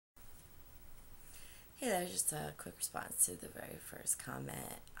that's just a quick response to the very first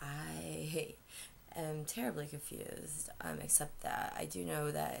comment. I am terribly confused, except that I do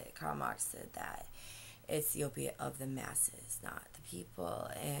know that Karl Marx said that it's the opiate of the masses, not the people,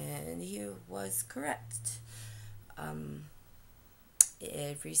 and he was correct.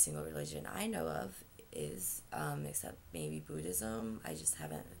 Every single religion I know of is, except maybe Buddhism. I just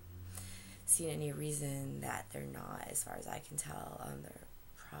haven't seen any reason that they're not, as far as I can tell. They're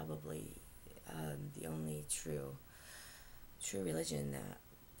probably the only true religion that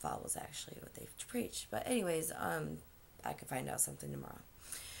follows actually what they preach. But anyways, I could find out something tomorrow.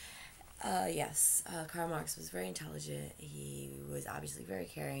 Yes, Karl Marx was very intelligent. He was obviously very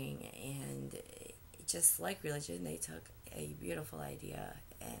caring, and just like religion, they took a beautiful idea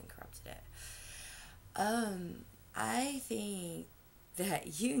and corrupted it. I think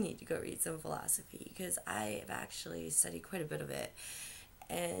that you need to go read some philosophy, because I have actually studied quite a bit of it,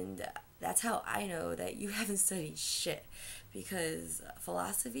 and that's how I know that you haven't studied shit, because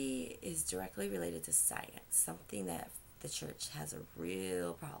philosophy is directly related to science, something that the church has a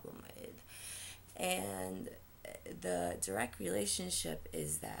real problem with. And the direct relationship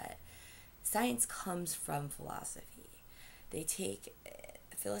is that science comes from philosophy. They take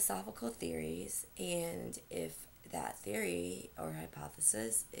philosophical theories, and if that theory or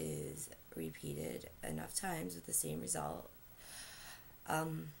hypothesis is repeated enough times with the same result,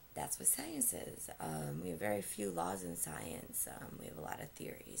 that's what science is. We have very few laws in science. We have a lot of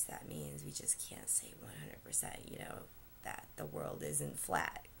theories. That means we just can't say 100%, that the world isn't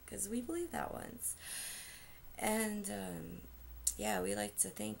flat, because we believe that once. And yeah, we like to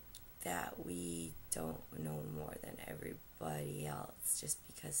think that we don't know more than everybody else just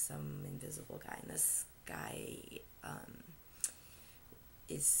because some invisible guy in the sky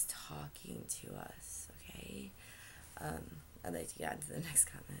is talking to us, okay? I'd like to get on to the next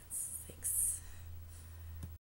comments.